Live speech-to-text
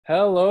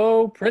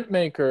Hello,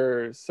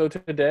 printmakers. So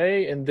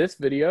today in this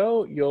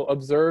video, you'll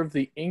observe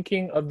the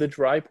inking of the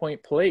dry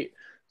point plate.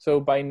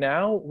 So by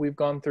now, we've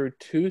gone through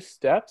two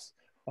steps,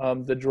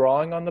 the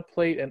drawing on the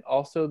plate and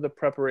also the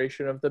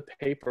preparation of the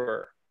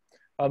paper.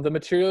 The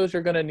materials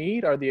you're gonna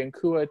need are the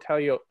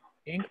intaglio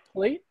ink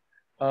plate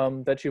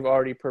that you've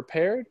already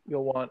prepared.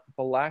 You'll want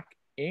black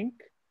ink.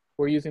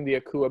 We're using the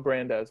Akua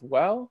brand as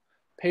well.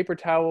 Paper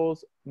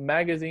towels,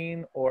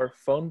 magazine or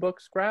phone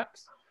book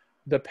scraps,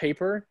 the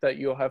paper that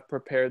you'll have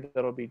prepared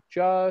that'll be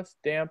just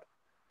damp,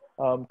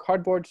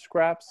 cardboard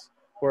scraps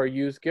or a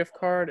used gift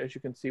card. As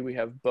you can see, we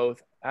have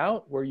both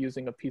out. We're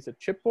using a piece of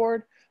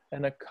chipboard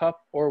and a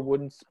cup or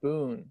wooden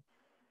spoon.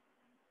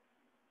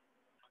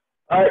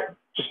 All right,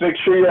 just make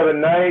sure you have a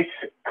nice,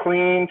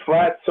 clean,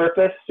 flat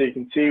surface. So you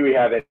can see we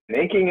have an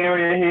inking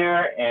area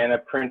here and a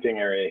printing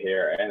area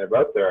here, and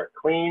both are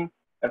clean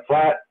and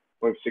flat.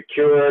 We've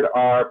secured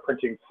our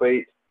printing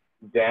plate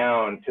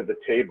down to the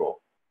table.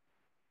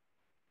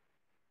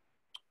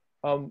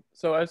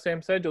 So as Sam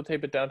said, you'll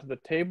tape it down to the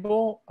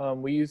table.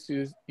 We use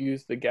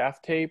the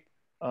gaff tape.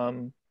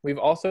 We've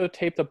also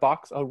taped a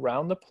box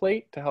around the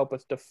plate to help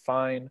us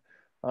define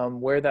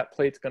where that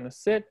plate's going to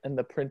sit and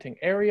the printing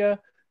area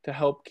to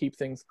help keep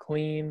things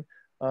clean.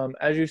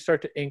 As you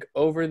start to ink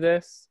over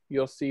this,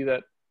 you'll see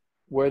that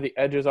where the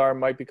edges are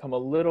might become a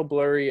little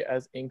blurry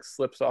as ink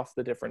slips off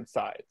the different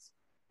sides.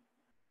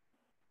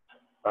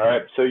 All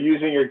right, so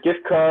using your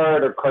gift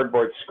card or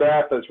cardboard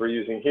scrap as we're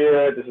using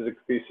here, this is a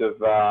piece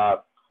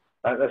of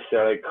not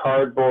necessarily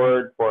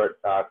cardboard, but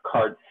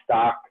card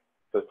stock.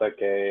 So it's like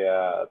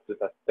just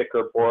a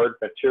thicker board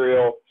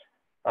material.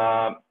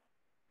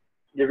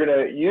 You're going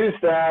to use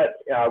that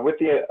with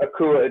the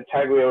Akua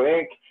intaglio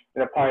ink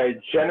and apply a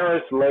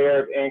generous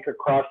layer of ink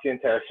across the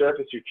entire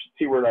surface. You can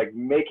see we're like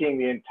making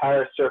the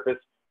entire surface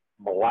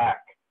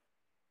black,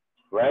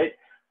 right?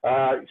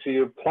 So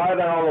you apply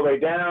that all the way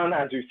down.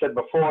 As we said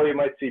before, you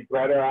might see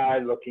brighter eye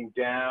looking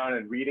down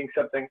and reading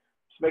something.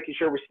 Just making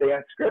sure we stay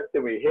on script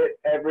and we hit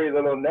every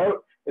little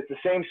note. It's the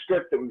same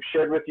script that we've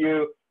shared with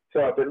you.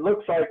 So if it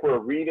looks like we're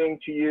reading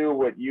to you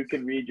what you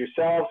can read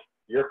yourself,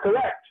 you're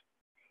correct.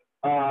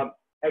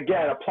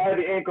 Again, apply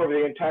the ink over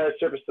the entire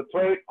surface of the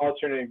plate,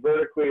 alternating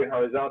vertically and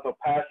horizontal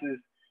passes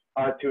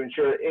to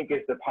ensure the ink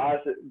is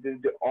deposited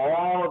into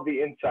all of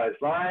the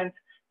incised lines.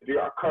 If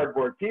your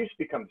cardboard piece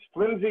becomes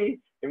flimsy,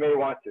 you may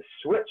want to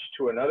switch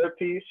to another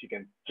piece. You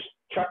can just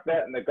chuck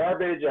that in the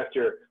garbage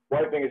after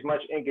wiping as much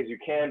ink as you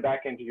can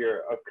back into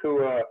your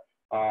Akua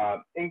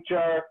ink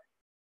jar.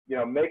 You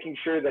know, making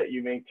sure that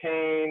you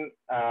maintain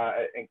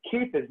and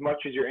keep as much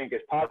as your ink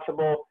as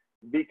possible.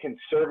 Be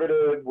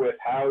conservative with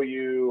how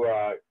you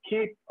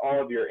keep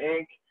all of your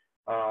ink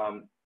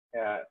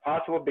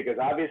possible, because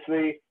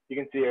obviously you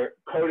can see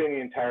coating the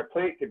entire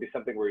plate could be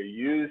something where you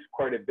use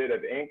quite a bit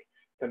of ink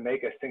to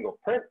make a single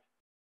print.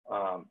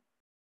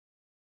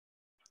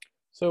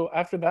 So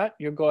after that,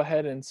 you'll go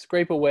ahead and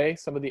scrape away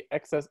some of the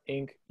excess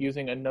ink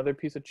using another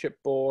piece of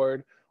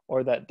chipboard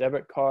or that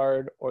debit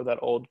card or that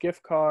old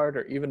gift card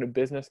or even a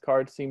business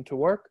card seem to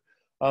work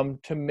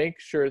to make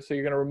sure. So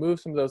you're going to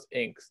remove some of those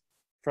inks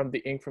from the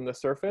ink from the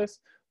surface,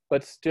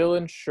 but still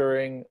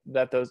ensuring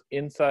that those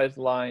incised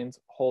lines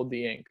hold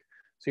the ink.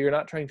 So you're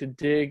not trying to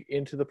dig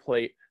into the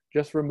plate,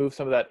 just remove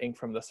some of that ink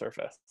from the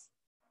surface.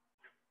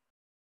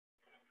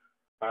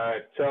 All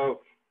right, so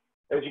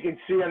as you can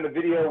see on the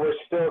video, we're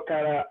still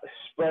kind of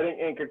spreading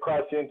ink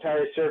across the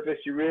entire surface.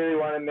 You really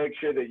want to make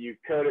sure that you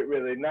coat it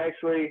really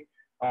nicely.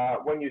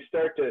 When you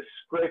start to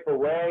scrape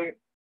away,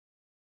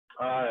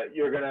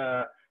 you're going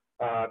to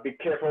be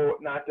careful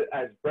not to,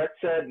 as Brett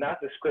said, not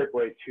to scrape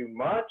away too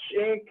much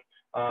ink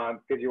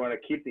because you want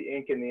to keep the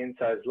ink in the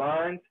incised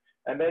lines.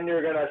 And then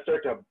you're going to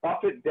start to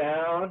buff it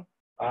down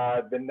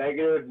the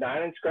negative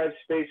 9 inscribed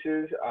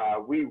spaces.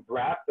 We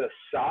wrap the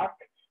sock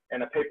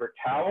in a paper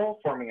towel,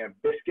 forming a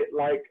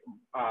biscuit-like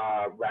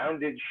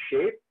rounded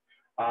shape.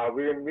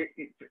 We're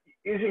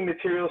using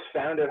materials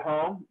found at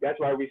home. That's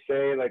why we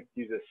say like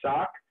use a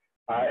sock.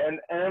 And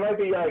it might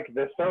be like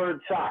the third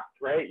sock,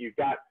 right? You've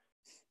got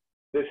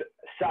this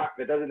sock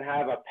that doesn't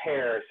have a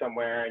pair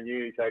somewhere and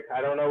you're like,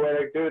 I don't know what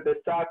to do with this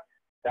sock.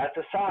 That's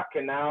a sock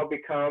can now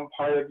become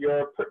part of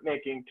your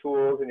printmaking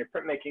tools and your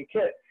printmaking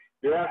kit.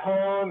 You're at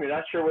home, you're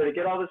not sure where to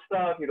get all this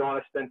stuff, you don't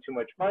want to spend too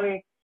much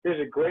money. Here's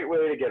a great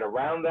way to get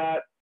around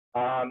that.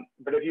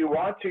 But if you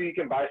want to, you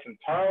can buy some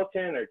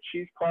tarlatan or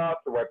cheesecloth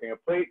for wiping a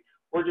plate.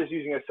 We're just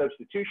using a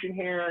substitution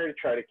here to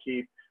try to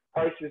keep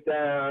prices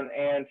down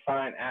and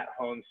find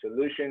at-home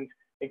solutions.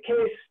 In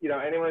case, you know,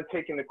 anyone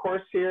taking the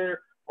course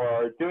here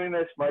or doing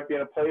this might be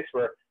in a place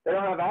where they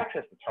don't have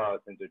access to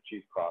tarlatans or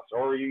cheesecloths,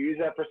 or you use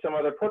that for some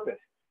other purpose.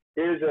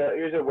 Here's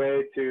a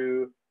way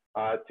to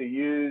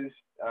use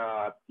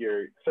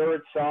your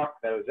third sock,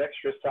 those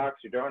extra socks.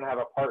 You don't have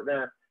a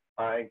partner,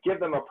 and give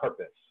them a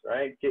purpose,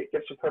 right? Give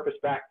some purpose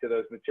back to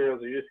those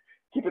materials. You just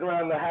keep it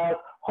around the house,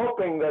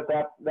 hoping that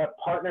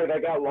partner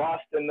that got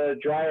lost in the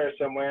dryer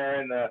somewhere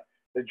in the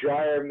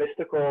dryer,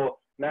 mystical,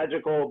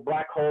 magical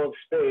black hole of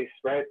space,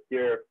 right?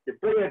 You're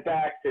bringing it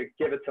back to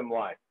give it some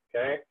life,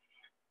 okay?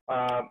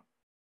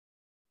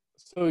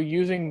 So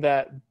using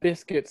that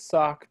biscuit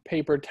sock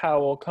paper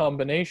towel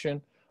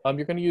combination,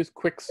 you're going to use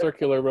quick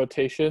circular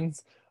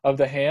rotations of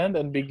the hand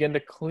and begin to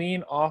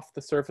clean off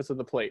the surface of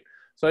the plate.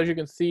 So as you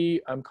can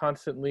see, I'm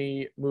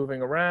constantly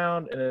moving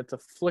around and it's a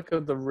flick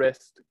of the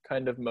wrist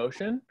kind of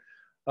motion.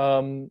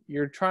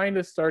 You're trying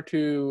to start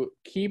to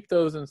keep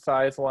those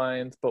incised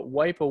lines, but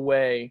wipe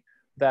away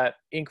that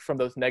ink from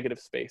those negative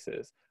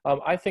spaces.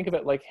 I think of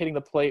it like hitting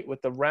the plate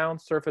with the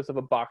round surface of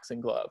a boxing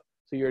glove.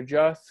 So you're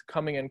just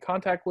coming in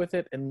contact with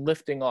it and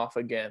lifting off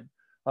again.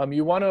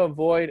 You want to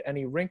avoid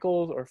any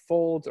wrinkles or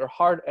folds or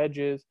hard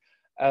edges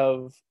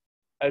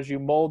as you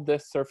mold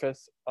this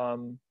surface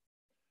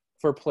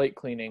for plate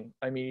cleaning.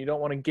 I mean, you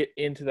don't want to get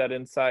into that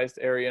incised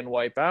area and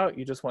wipe out.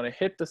 You just want to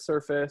hit the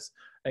surface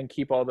and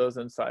keep all those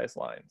incised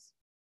lines.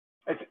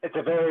 It's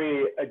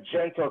a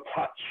gentle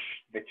touch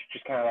that you're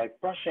just kind of like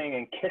brushing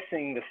and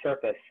kissing the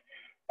surface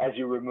as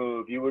you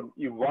remove. You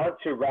want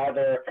to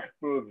rather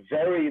move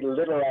very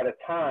little at a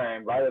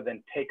time rather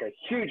than take a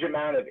huge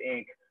amount of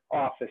ink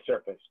off the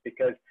surface,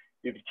 because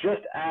you've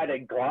just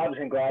added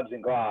globs and globs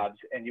and globs,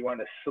 and you want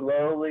to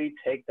slowly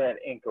take that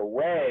ink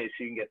away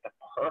so you can get the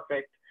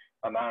perfect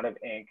amount of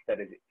ink that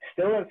is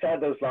still inside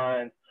those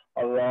lines,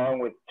 along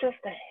with just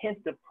a hint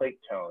of plate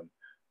tone.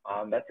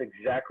 That's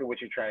exactly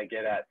what you're trying to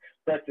get at.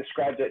 Brett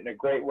described it in a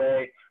great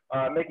way,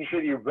 making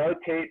sure that you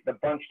rotate the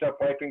bunched up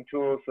wiping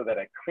tool so that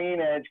a clean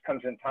edge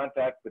comes in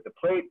contact with the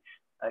plate.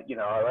 You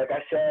know, like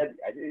I said,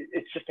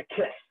 it's just a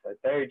kiss, a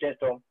very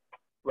gentle,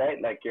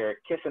 right? Like you're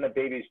kissing a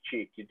baby's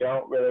cheek. You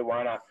don't really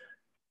want to,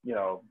 you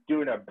know,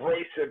 do an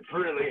abrasive,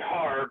 really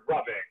hard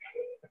rubbing.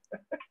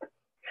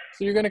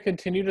 So you're going to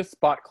continue to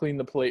spot clean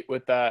the plate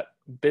with that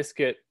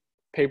biscuit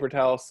paper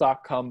towel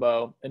sock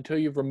combo until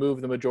you've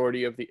removed the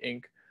majority of the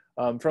ink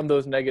from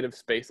those negative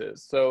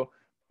spaces. So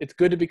it's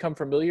good to become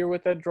familiar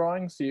with that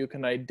drawing so you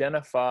can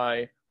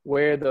identify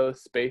where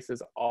those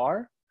spaces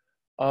are.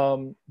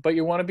 But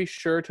you want to be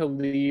sure to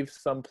leave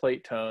some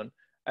plate tone.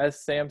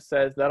 As Sam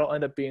says, that'll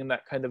end up being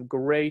that kind of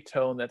gray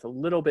tone that's a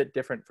little bit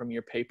different from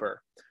your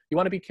paper. You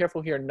want to be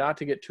careful here not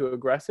to get too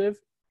aggressive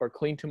or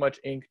clean too much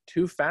ink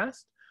too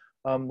fast.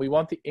 We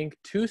want the ink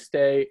to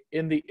stay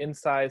in the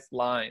incised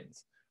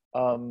lines.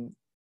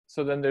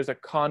 So then there's a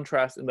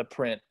contrast in the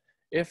print.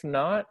 If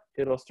not,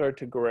 it'll start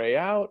to gray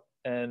out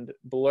and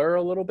blur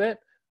a little bit.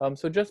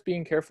 So just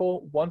being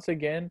careful. Once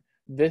again,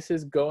 this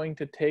is going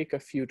to take a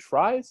few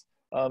tries.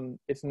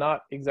 It's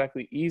not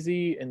exactly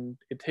easy, and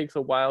it takes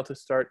a while to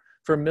start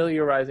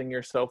familiarizing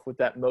yourself with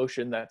that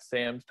motion that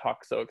Sam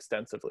talks so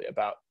extensively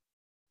about.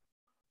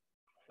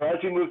 So as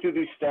you move through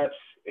these steps,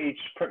 each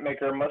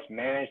printmaker must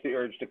manage the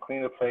urge to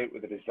clean the plate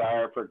with a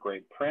desire for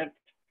great print.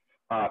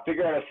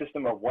 Figure out a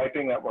system of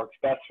wiping that works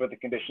best for the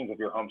conditions of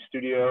your home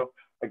studio.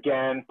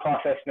 Again,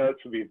 process notes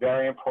will be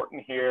very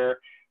important here,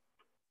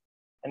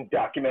 and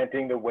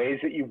documenting the ways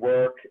that you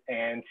work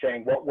and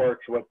saying what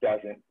works, what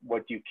doesn't,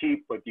 what do you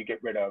keep, what do you get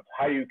rid of,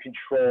 how you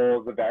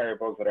control the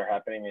variables that are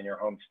happening in your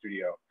home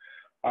studio.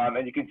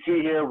 And you can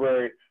see here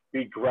where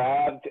we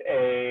grabbed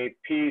a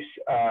piece,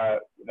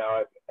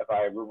 now if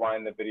I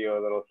rewind the video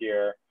a little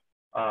here,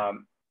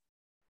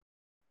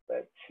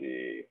 let's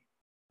see,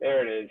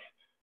 there it is.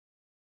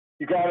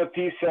 You grab a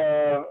piece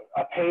of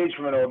a page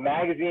from an old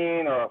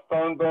magazine or a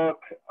phone book,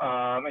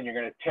 and you're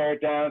going to tear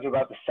it down to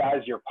about the size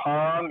of your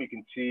palm. You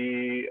can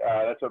see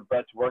that's what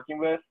Brett's working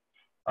with,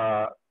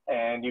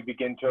 and you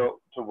begin to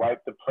wipe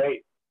the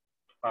plate.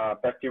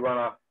 Brett, do you want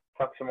to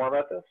talk some more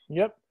about this?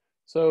 Yep.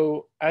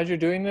 So as you're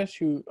doing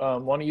this, you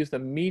want to use the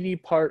meaty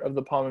part of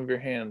the palm of your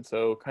hand.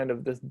 So kind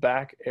of this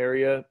back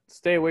area.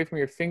 Stay away from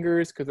your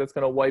fingers because that's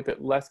going to wipe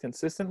it less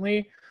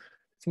consistently.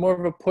 It's more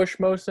of a push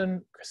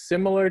motion,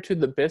 similar to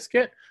the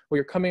biscuit, where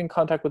you're coming in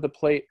contact with the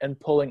plate and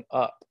pulling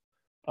up.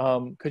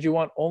 Because you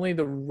want only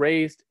the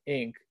raised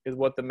ink is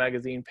what the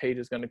magazine page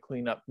is going to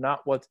clean up, not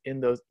what's in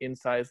those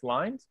incised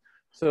lines.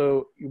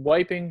 So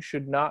wiping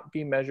should not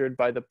be measured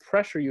by the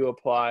pressure you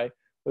apply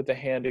with the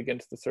hand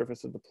against the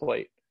surface of the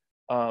plate,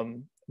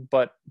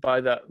 but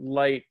by that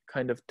light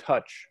kind of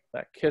touch,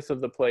 that kiss of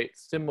the plate,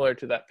 similar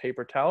to that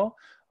paper towel.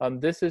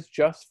 This is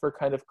just for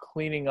kind of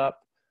cleaning up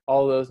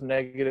all those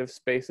negative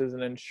spaces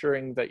and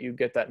ensuring that you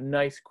get that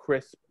nice,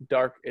 crisp,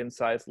 dark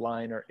incised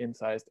line or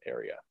incised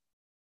area.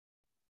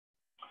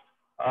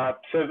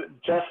 So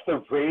just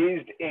the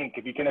raised ink,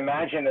 if you can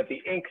imagine that the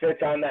ink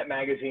that's on that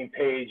magazine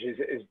page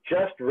is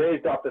just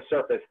raised off the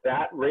surface,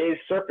 that raised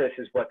surface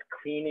is what's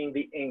cleaning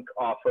the ink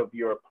off of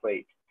your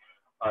plate.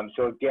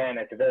 So again,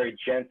 it's a very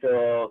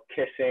gentle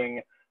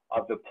kissing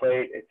of the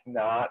plate. It's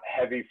not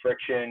heavy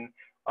friction.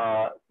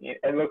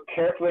 And look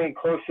carefully and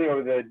closely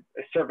over the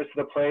surface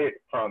of the plate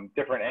from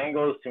different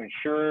angles to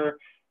ensure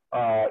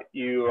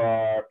you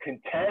are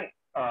content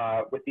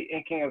with the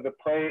inking of the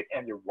plate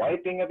and the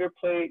wiping of your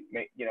plate.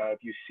 You know, if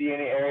you see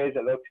any areas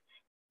that look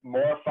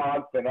more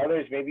fogged than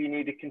others, maybe you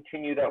need to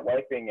continue that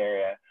wiping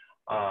area.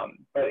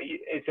 But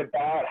it's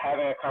about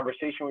having a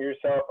conversation with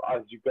yourself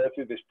as you go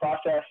through this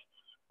process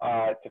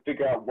to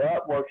figure out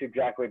what works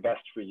exactly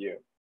best for you.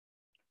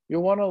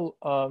 You'll want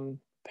to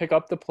pick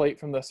up the plate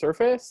from the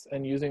surface,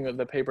 and using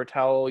the paper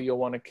towel, you'll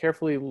want to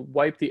carefully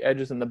wipe the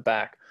edges in the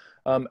back.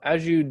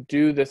 As you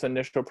do this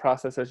initial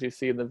process, as you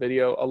see in the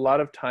video, a lot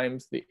of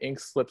times the ink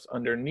slips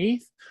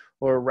underneath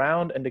or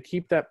around, and to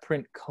keep that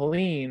print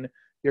clean,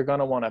 you're going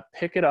to want to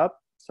pick it up,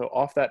 so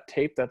off that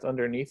tape that's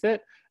underneath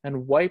it,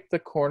 and wipe the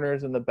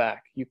corners in the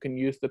back. You can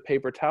use the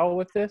paper towel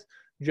with this,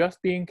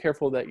 just being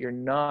careful that you're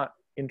not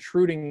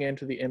intruding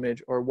into the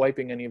image or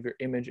wiping any of your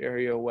image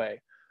area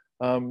away.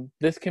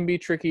 This can be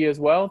tricky as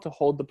well, to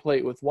hold the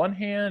plate with one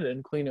hand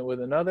and clean it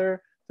with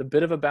another. It's a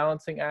bit of a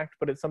balancing act,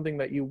 but it's something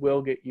that you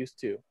will get used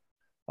to.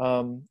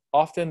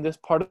 Often this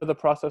part of the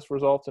process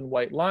results in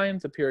white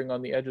lines appearing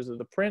on the edges of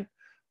the print.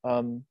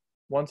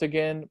 Once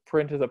again,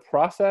 print is a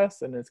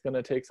process and it's going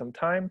to take some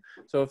time.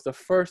 So if the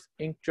first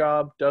inking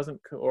job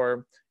doesn't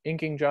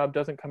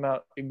come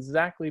out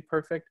exactly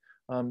perfect,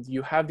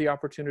 you have the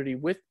opportunity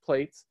with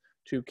plates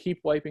to keep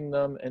wiping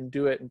them and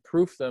do it and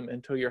proof them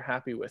until you're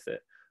happy with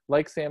it.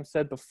 Like Sam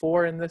said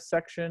before in this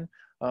section,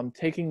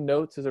 taking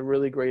notes is a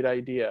really great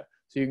idea.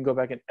 So you can go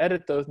back and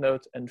edit those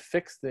notes and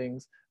fix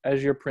things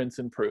as your prints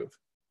improve.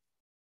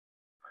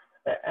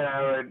 And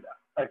I would,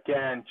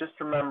 again, just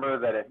remember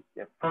that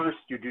if first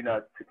you do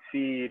not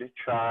succeed,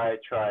 try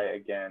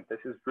again. This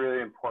is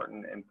really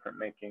important in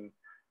printmaking,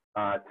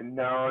 to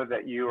know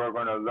that you are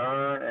going to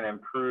learn and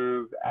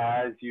improve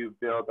as you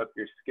build up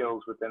your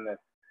skills within this.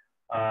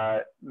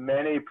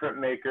 Many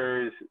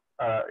printmakers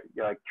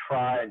like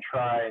try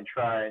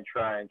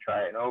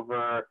and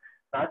over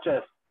not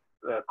just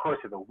the course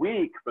of the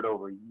week, but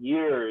over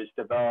years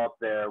develop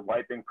their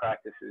wiping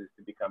practices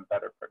to become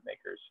better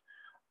printmakers.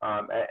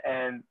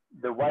 And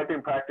the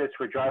wiping practice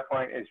for dry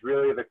point is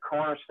really the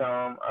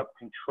cornerstone of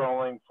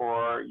controlling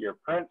for your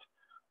print.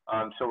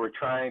 So we're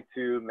trying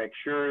to make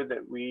sure that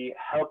we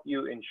help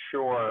you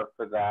ensure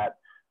for that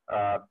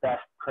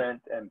best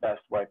print and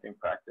best wiping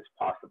practice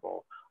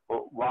possible,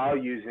 while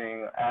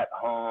using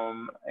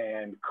at-home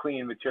and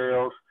clean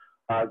materials.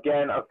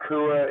 Again,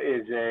 Akua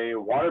is a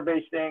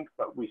water-based ink,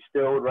 but we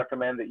still would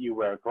recommend that you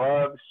wear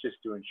gloves just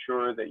to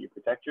ensure that you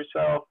protect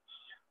yourself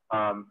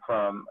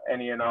from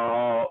any and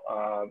all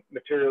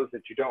materials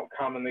that you don't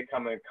commonly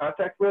come in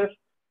contact with.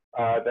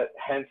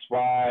 Hence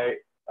why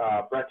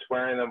Brett's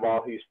wearing them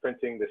while he's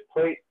printing this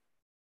plate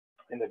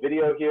in the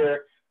video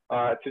here,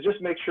 to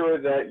just make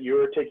sure that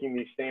you're taking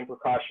these same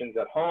precautions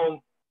at home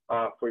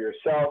for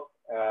yourself.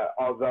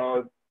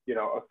 Although, you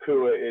know,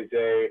 Akua is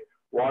a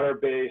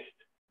water-based,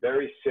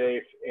 very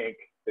safe ink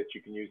that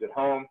you can use at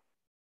home,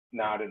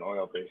 not an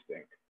oil-based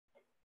ink.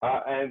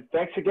 And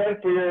thanks again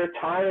for your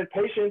time and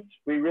patience.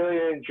 We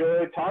really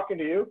enjoyed talking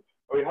to you.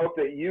 We hope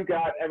that you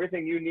got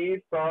everything you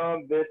need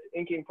from this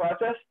inking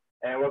process,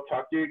 and we'll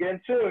talk to you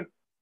again soon.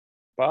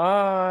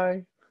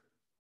 Bye.